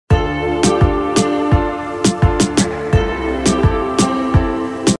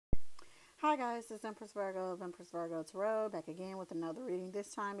this is Empress Virgo of Empress Virgo Tarot, back again with another reading.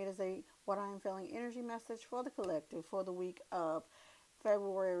 This time it is a what I am feeling energy message for the collective for the week of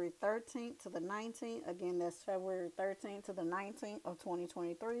February 13th to the 19th. Again, that's February 13th to the 19th of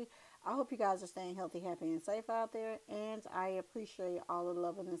 2023. I hope you guys are staying healthy, happy, and safe out there. And I appreciate all the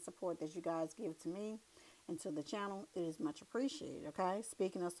love and the support that you guys give to me and to the channel. It is much appreciated, okay?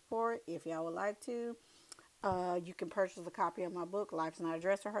 Speaking of support, if y'all would like to, you can purchase a copy of my book, Life's Not a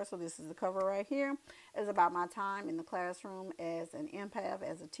Dress Rehearsal. This is the cover right here. It's about my time in the classroom as an empath,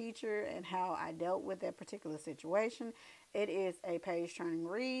 as a teacher, and how I dealt with that particular situation. It is a page-turning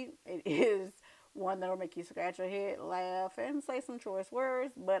read. It is one that will make you scratch your head, laugh, and say some choice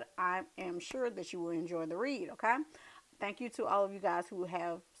words, but I am sure that you will enjoy the read, okay? Thank you to all of you guys who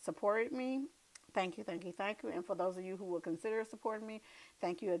have supported me. Thank you, thank you, thank you. And for those of you who will consider supporting me,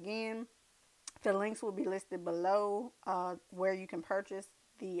 thank you again. The links will be listed below where you can purchase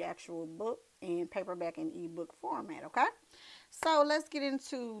the actual book in paperback and ebook format, okay? So let's get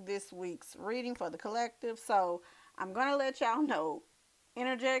into this week's reading for the collective. So I'm going to let y'all know,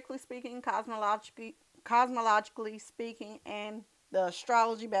 energetically speaking, cosmologically speaking, and the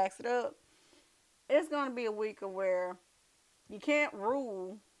astrology backs it up, it's going to be a week of where you can't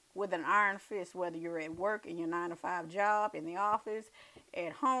rule with an iron fist, whether you're at work in your 9-to-5 job, in the office,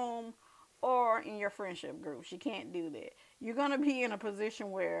 at home, or in your friendship groups. You can't do that. You're going to be in a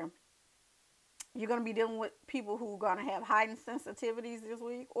position where you're going to be dealing with people who are going to have heightened sensitivities this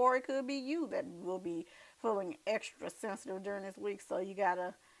week, or it could be you that will be feeling extra sensitive during this week, so you got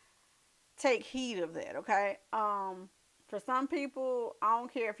to take heed of that, okay? For some people, I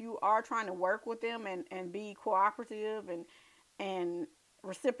don't care if you are trying to work with them and be cooperative and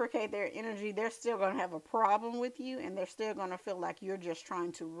reciprocate their energy, they're still going to have a problem with you, and they're still going to feel like you're just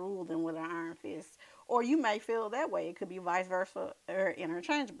trying to rule them with an iron fist. Or you may feel that way. It could be vice versa or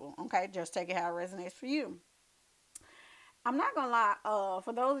interchangeable, okay? Just take it how it resonates for you. I'm not going to lie,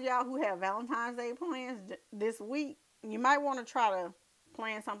 for those of y'all who have Valentine's Day plans this week, you might want to try to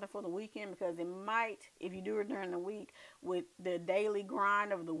plan something for the weekend, because it might, if you do it during the week, with the daily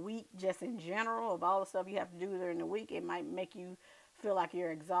grind of the week, just in general, of all the stuff you have to do during the week, it might make you feel like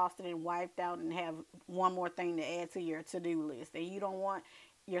you're exhausted and wiped out and have one more thing to add to your to-do list. And you don't want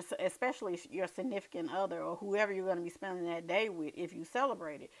your, especially your significant other or whoever you're going to be spending that day with, if you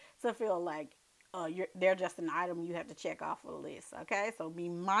celebrate it, to feel like they're just an item you have to check off of the list, okay? So be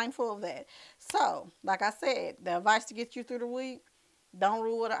mindful of that. So, like I said, the advice to get you through the week, don't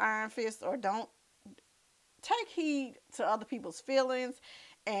rule with an iron fist, or don't take heed to other people's feelings,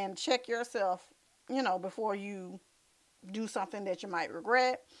 and check yourself, before you do something that you might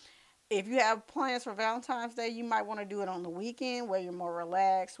regret. If you have plans for Valentine's Day, you might want to do it on the weekend where you're more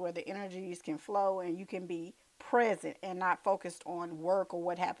relaxed, where the energies can flow and you can be present and not focused on work or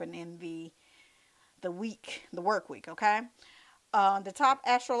what happened in the work week, okay? The top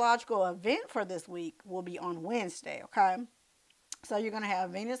astrological event for this week will be on Wednesday, okay? So you're going to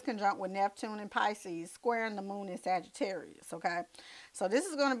have Venus conjunct with Neptune in Pisces, squaring the moon in Sagittarius, okay? So this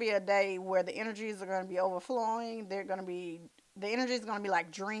is going to be a day where the energies are going to be overflowing. The energy is going to be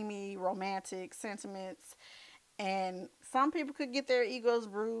like dreamy, romantic sentiments. And some people could get their egos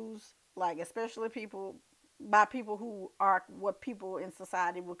bruised, like especially people who are what people in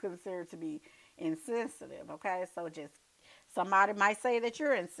society would consider to be insensitive, okay? So just somebody might say that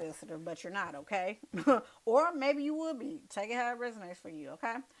you're insensitive, but you're not, okay? Or maybe you would be. Take it how it resonates for you,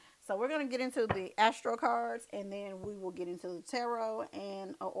 okay? So we're going to get into the Astro cards, and then we will get into the Tarot and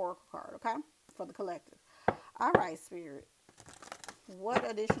an Oracle card, okay? For the collective. All right, Spirit. What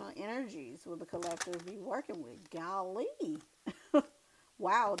additional energies will the collective be working with? Golly.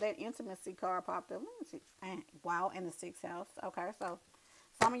 Wow, that intimacy card popped up. Let me see. Wow, and the 6th house. Okay, so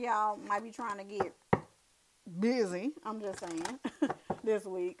some of y'all might be trying to get busy, I'm just saying, this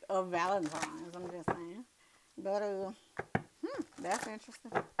week of Valentine's, I'm just saying. But that's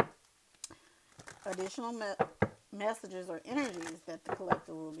interesting. Additional messages or energies that the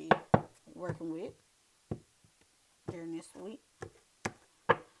collective will be working with during this week.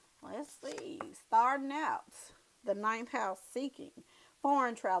 Let's see. Starting out, the 9th house, seeking,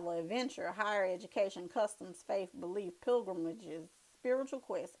 foreign travel, adventure, higher education, customs, faith, belief, pilgrimages, spiritual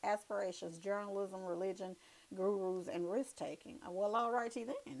quests, aspirations, journalism, religion, gurus, and risk-taking. Well, all righty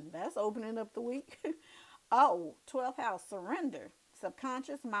then. That's opening up the week. 12th house, surrender,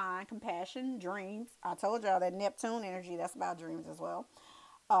 subconscious mind, compassion, dreams. I told y'all that Neptune energy, that's about dreams as well.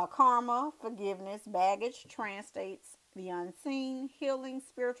 Karma, forgiveness, baggage, trance states, the unseen, healing,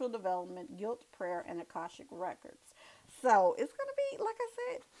 spiritual development, guilt, prayer, and Akashic records. So it's going to be, like I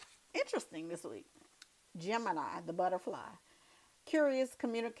said, interesting this week. Gemini, the butterfly. Curious,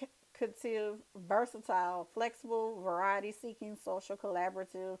 communicative, versatile, flexible, variety-seeking, social,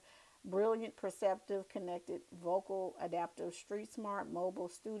 collaborative, brilliant, perceptive, connected, vocal, adaptive, street-smart, mobile,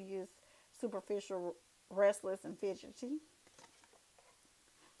 studious, superficial, restless, and fidgety.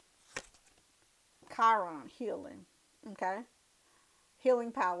 Chiron, healing. Okay?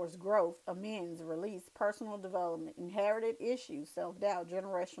 Healing powers, growth, amends, release, personal development, inherited issues, self-doubt,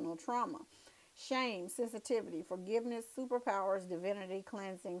 generational trauma, shame, sensitivity, forgiveness, superpowers, divinity,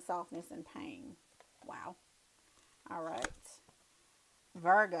 cleansing, softness, and pain. Wow. All right.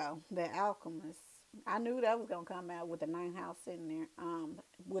 Virgo, the alchemist. I knew that was going to come out with the ninth house sitting there.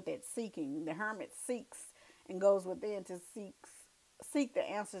 With it seeking. The hermit seeks and goes within to seek the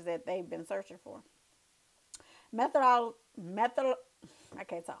answers that they've been searching for. I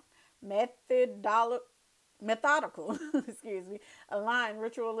can't talk. Methodical, excuse me, aligned,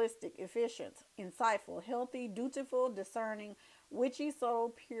 ritualistic, efficient, insightful, healthy, dutiful, discerning, witchy,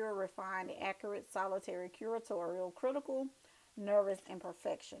 subtle, pure, refined, accurate, solitary, curatorial, critical, nervous, and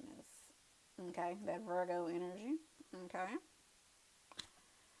perfectionist. Okay, that Virgo energy. Okay.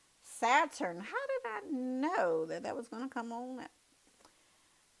 Saturn, how did I know that was going to come on?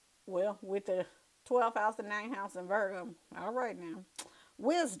 Well, with the 12th house and 9th house in Virgo. All right now.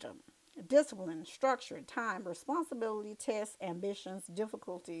 Wisdom, discipline, structure, time, responsibility, tests, ambitions,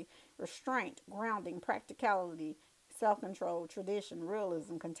 difficulty, restraint, grounding, practicality, self-control, tradition,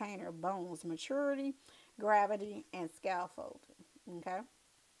 realism, container, bones, maturity, gravity, and scaffolding. Okay?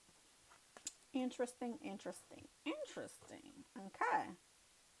 Interesting. Okay.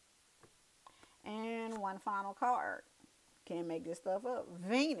 And one final card. Can't make this stuff up.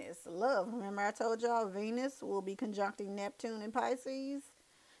 Venus, love. Remember I told y'all Venus will be conjuncting Neptune in Pisces,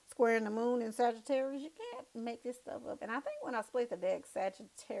 squaring the moon in Sagittarius. You can't make this stuff up. And I think when I split the deck,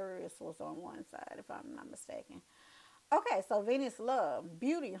 Sagittarius was on one side, if I'm not mistaken. Okay, so Venus, love,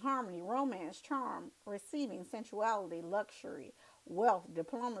 beauty, harmony, romance, charm, receiving, sensuality, luxury, wealth,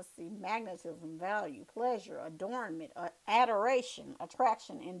 diplomacy, magnetism, value, pleasure, adornment, adoration,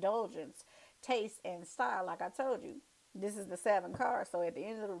 attraction, indulgence, taste, and style. Like I told you, this is the 7 cards. So at the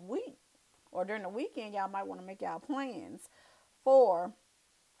end of the week or during the weekend, y'all might want to make y'all plans for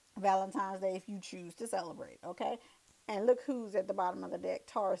Valentine's Day if you choose to celebrate. Okay. And look who's at the bottom of the deck.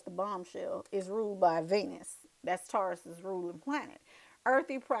 Taurus, the bombshell, is ruled by Venus. That's Taurus's ruling planet.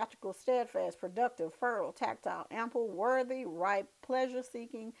 Earthy, practical, steadfast, productive, fertile, tactile, ample, worthy, ripe,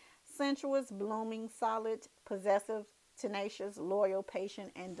 pleasure-seeking, sensuous, blooming, solid, possessive, tenacious, loyal,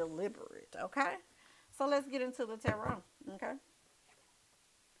 patient, and deliberate. Okay? So let's get into the tarot. Okay?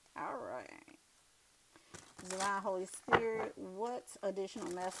 All right. Divine Holy Spirit, what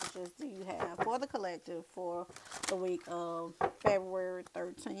additional messages do you have for the collective for the week of February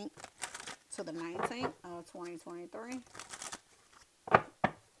 13th to the 19th of 2023?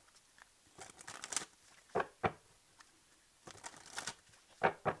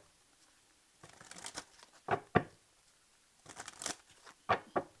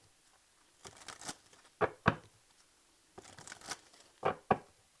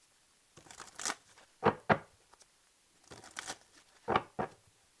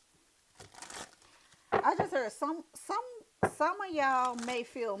 I just heard some of y'all may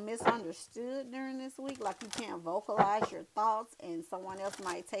feel misunderstood during this week, like you can't vocalize your thoughts and someone else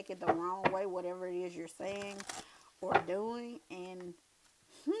might take it the wrong way, whatever it is you're saying or doing, and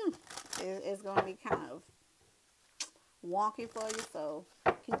it's going to be kind of wonky for you, so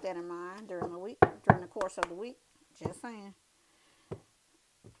keep that in mind during the course of the week. Just saying.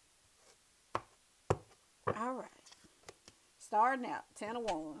 All right. Starting out, 10 of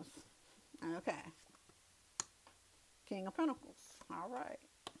Wands. Okay. King of Pentacles. All right.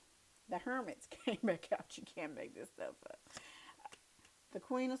 The Hermits came back out. You can't make this stuff up. The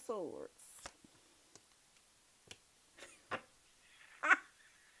Queen of Swords.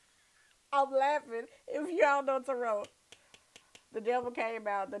 I'm laughing. If y'all know tarot, the devil came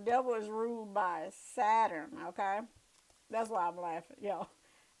out. The devil is ruled by Saturn, okay? That's why I'm laughing, yo.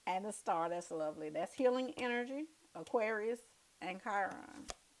 And the star, that's lovely. That's healing energy, Aquarius, and Chiron.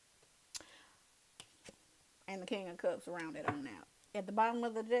 And the King of Cups rounded on out. At the bottom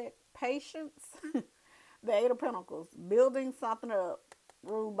of the deck, patience, the Eight of Pentacles, building something up,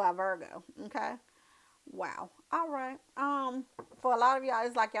 ruled by Virgo, okay? Wow. All right. For a lot of y'all,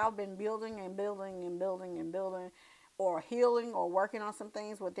 it's like y'all been building and building and building and building, or healing or working on some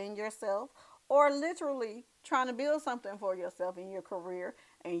things within yourself, or literally trying to build something for yourself in your career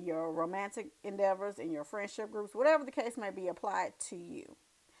and your romantic endeavors and your friendship groups, whatever the case may be, applied to you.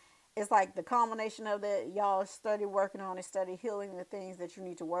 It's like the culmination of that. Y'all study working on it, study healing the things that you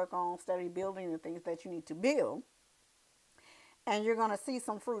need to work on, study building the things that you need to build. and you're going to see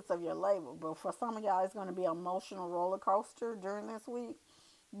some fruits of your labor. But for some of y'all, it's going to be an emotional roller coaster during this week,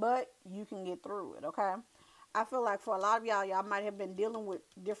 but you can get through it, okay? I feel like for a lot of y'all, y'all might have been dealing with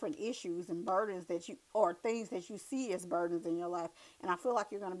different issues and burdens that you, or things that you see as burdens in your life. And I feel like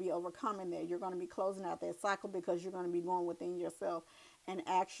you're going to be overcoming that. You're going to be closing out that cycle because you're going to be going within yourself and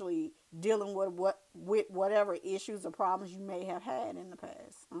actually dealing with whatever issues or problems you may have had in the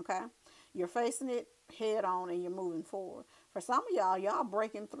past. Okay, you're facing it head on and you're moving forward. For some of y'all, y'all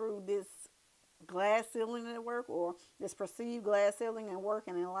breaking through this glass ceiling at work, or this perceived glass ceiling in work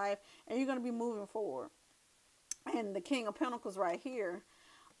and in life, and you're going to be moving forward. And the King of Pentacles right here,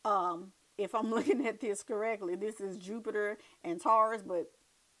 if I'm looking at this correctly, this is Jupiter and Taurus, but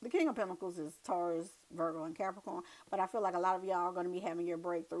the King of Pentacles is Taurus, Virgo, and Capricorn. But I feel like a lot of y'all are going to be having your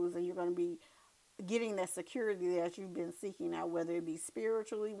breakthroughs, and you're going to be getting that security that you've been seeking out, whether it be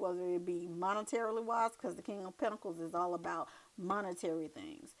spiritually, whether it be monetarily wise, because the King of Pentacles is all about monetary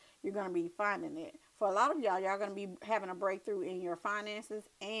things. You're going to be finding it. For a lot of y'all, y'all going to be having a breakthrough in your finances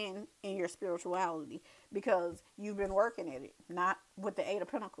and in your spirituality because you've been working at it, not with the Eight of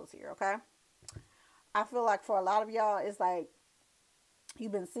Pentacles here, okay? I feel like for a lot of y'all, it's like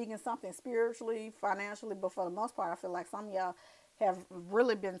you've been seeking something spiritually, financially, but for the most part, I feel like some of y'all have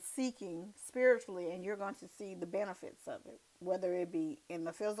really been seeking spiritually, and you're going to see the benefits of it, whether it be in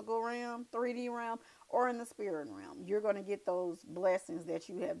the physical realm, 3D realm, or in the spirit realm. You're going to get those blessings that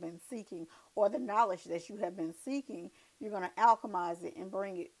you have been seeking, or the knowledge that you have been seeking. You're going to alchemize it and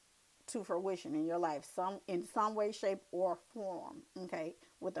bring it to fruition in your life, in some way, shape, or form. Okay,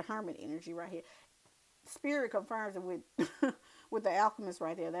 with the Hermit energy right here, Spirit confirms it with with the Alchemist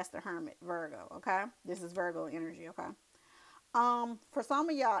right there. That's the Hermit, Virgo. Okay, this is Virgo energy. Okay. For some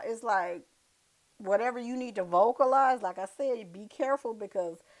of y'all, it's like whatever you need to vocalize, like I said, be careful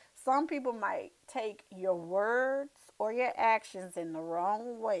because some people might take your words or your actions in the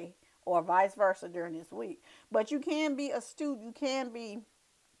wrong way, or vice versa during this week. But you can be astute, you can be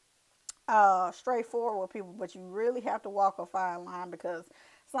straightforward with people, but you really have to walk a fine line because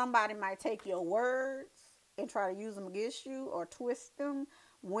somebody might take your words and try to use them against you or twist them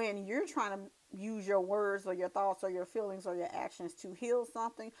when you're trying to use your words or your thoughts or your feelings or your actions to heal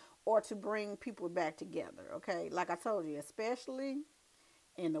something or to bring people back together. Okay, like I told you, especially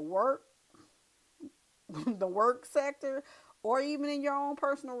in the work the work sector, or even in your own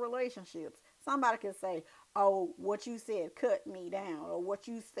personal relationships, somebody can say, oh, what you said cut me down, or what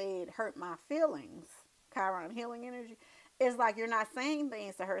you said hurt my feelings. Chiron healing energy. It's like you're not saying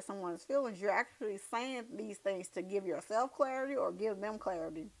things to hurt someone's feelings. You're actually saying these things to give yourself clarity or give them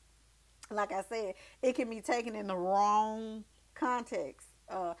clarity. Like I said, it can be taken in the wrong context,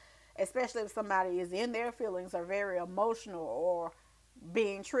 especially if somebody is in their feelings or very emotional or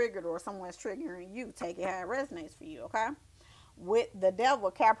being triggered, or someone's triggering you. Take it how it resonates for you, okay? With the Devil,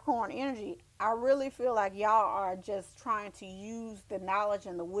 Capricorn energy, I really feel like y'all are just trying to use the knowledge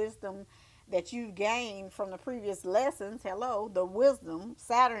and the wisdom that you've gained from the previous lessons. Hello, the wisdom,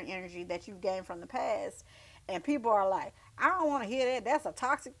 Saturn energy that you've gained from the past. And people are like, I don't want to hear that. That's a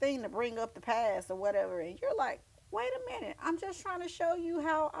toxic thing to bring up the past or whatever. And you're like, wait a minute. I'm just trying to show you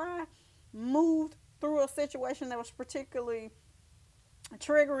how I moved through a situation that was particularly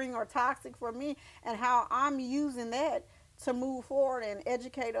triggering or toxic for me, and how I'm using that to move forward and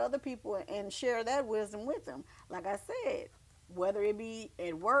educate other people and share that wisdom with them. Like I said, whether it be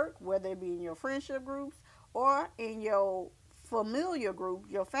at work, whether it be in your friendship groups or in your familiar group,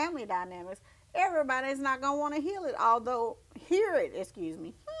 your family dynamics, everybody's not going to want to hear it,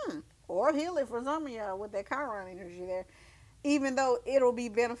 or heal it for some of y'all with that Chiron energy there. Even though it'll be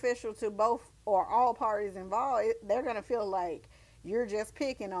beneficial to both or all parties involved, they're going to feel like you're just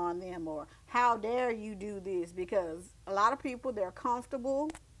picking on them, or how dare you do this, because a lot of people, they're comfortable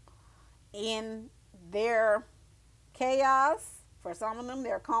in their chaos. For some of them,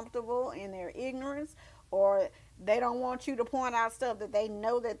 they're comfortable in their ignorance, or they don't want you to point out stuff that they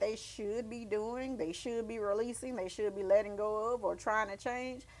know that they should be doing, they should be releasing, they should be letting go of or trying to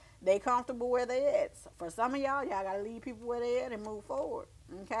change. They comfortable where they at. For some of y'all got to leave people where they at and move forward,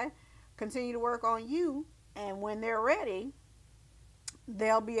 okay? Continue to work on you, and when they're ready,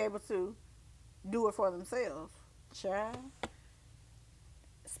 they'll be able to do it for themselves. Child.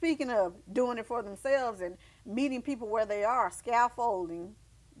 Speaking of doing it for themselves and meeting people where they are, scaffolding,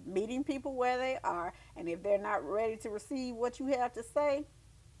 meeting people where they are, and if they're not ready to receive what you have to say,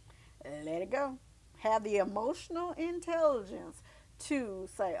 let it go. Have the emotional intelligence to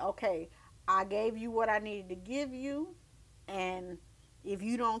say, okay, I gave you what I needed to give you, and if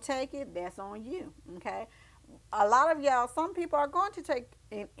you don't take it, that's on you, okay? A lot of y'all, some people are going to take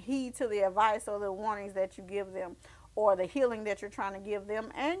heed to the advice or the warnings that you give them, or the healing that you're trying to give them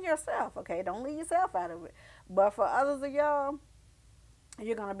and yourself. Okay, don't leave yourself out of it. But for others of y'all,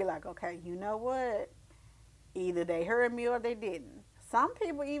 you're going to be like, okay, you know what? Either they heard me or they didn't. Some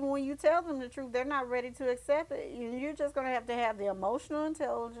people, even when you tell them the truth, they're not ready to accept it. You're just going to have the emotional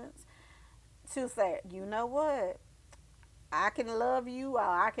intelligence to say, you know what? I can love you, or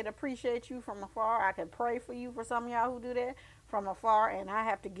I can appreciate you from afar. I can pray for you, for some of y'all who do that from afar, and I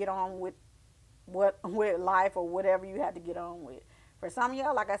have to get on with life or whatever you have to get on with. For some of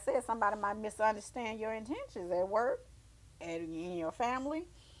y'all, like I said, somebody might misunderstand your intentions at work, in your family,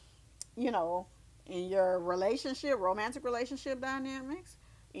 you know, in your relationship, romantic relationship dynamics,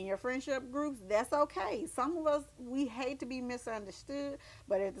 in your friendship groups. That's okay. Some of us, we hate to be misunderstood,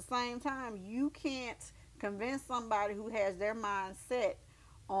 but at the same time, you can't convince somebody who has their mind set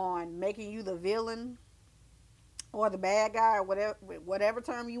on making you the villain or the bad guy, or whatever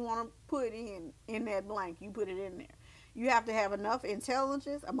term you want to put in that blank, you put it in there. You have to have enough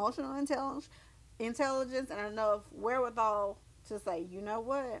intelligence, emotional intelligence, and enough wherewithal to say, you know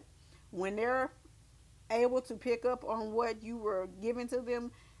what, when they're able to pick up on what you were giving to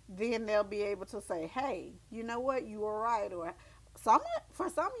them, then they'll be able to say, hey, you know what, you were right. Or for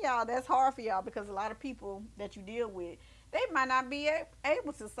some of y'all, that's hard for y'all, because a lot of people that you deal with, they might not be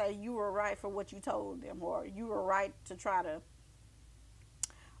able to say you were right for what you told them, or you were right to try to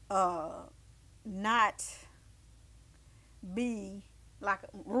not be like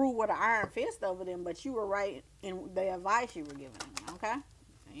rule with an iron fist over them, but you were right in the advice you were giving them. Okay,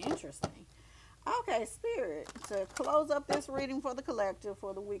 interesting. Okay, Spirit, to close up this reading for the collective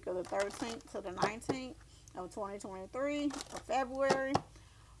for the week of the 13th to the 19th of 2023 of February,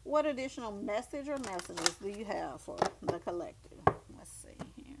 what additional message or messages do you have for the collective? Let's see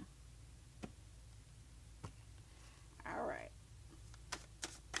here. All right.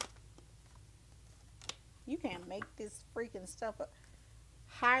 You can't make this freaking stuff up.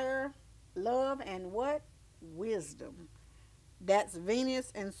 Higher love and what? Wisdom. That's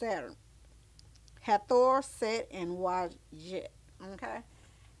Venus and Saturn. Hathor, Set, and Wajet. Okay?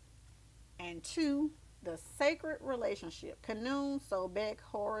 And 2, the sacred relationship. Khnum, Sobek,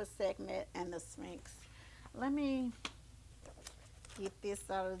 Horus, Sekhmet, and the Sphinx. Let me get this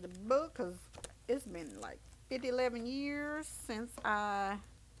out of the book, because it's been like 11 years since I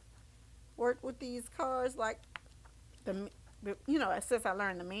worked with these cards, like, since I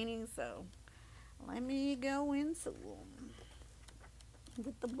learned the meaning. So let me go into them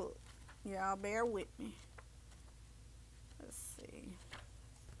with the book. Y'all bear with me. Let's see.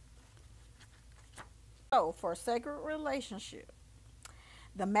 So, for sacred relationship,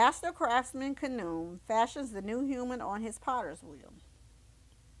 the master craftsman Khnum fashions the new human on his potter's wheel.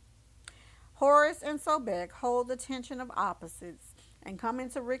 Horus and Sobek hold the tension of opposites and come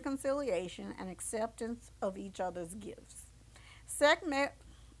into reconciliation and acceptance of each other's gifts. Sekhmet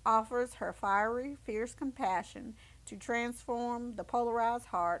offers her fiery, fierce compassion to transform the polarized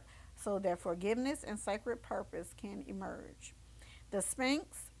heart so that forgiveness and sacred purpose can emerge. The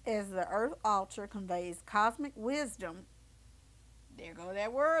Sphinx, as the earth altar, conveys cosmic wisdom. There go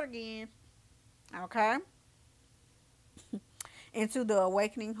that word again. Okay? Into the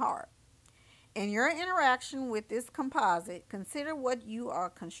awakening heart. In your interaction with this composite, consider what you are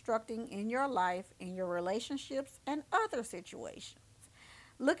constructing in your life, in your relationships, and other situations.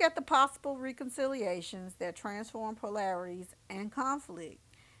 Look at the possible reconciliations that transform polarities and conflict,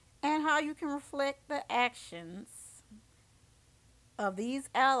 and how you can reflect the actions of these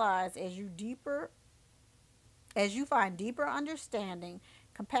allies as you find deeper understanding,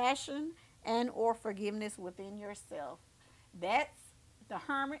 compassion, and or forgiveness within yourself. That's the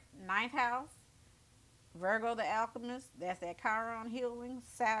Hermit, 9th house, Virgo the Alchemist. That's that Chiron healing,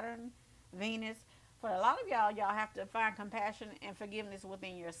 Saturn, Venus. For a lot of y'all have to find compassion and forgiveness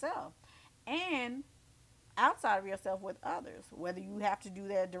within yourself and outside of yourself with others, whether you have to do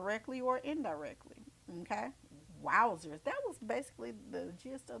that directly or indirectly. Okay? Wowzers. That was basically the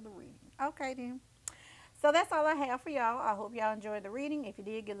gist of the reading. Okay, then. So that's all I have for y'all. I hope y'all enjoyed the reading. If you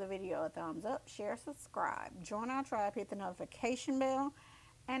did, give the video a thumbs up, share, subscribe, join our tribe, hit the notification bell,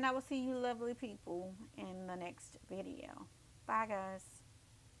 and I will see you lovely people in the next video. Bye, guys.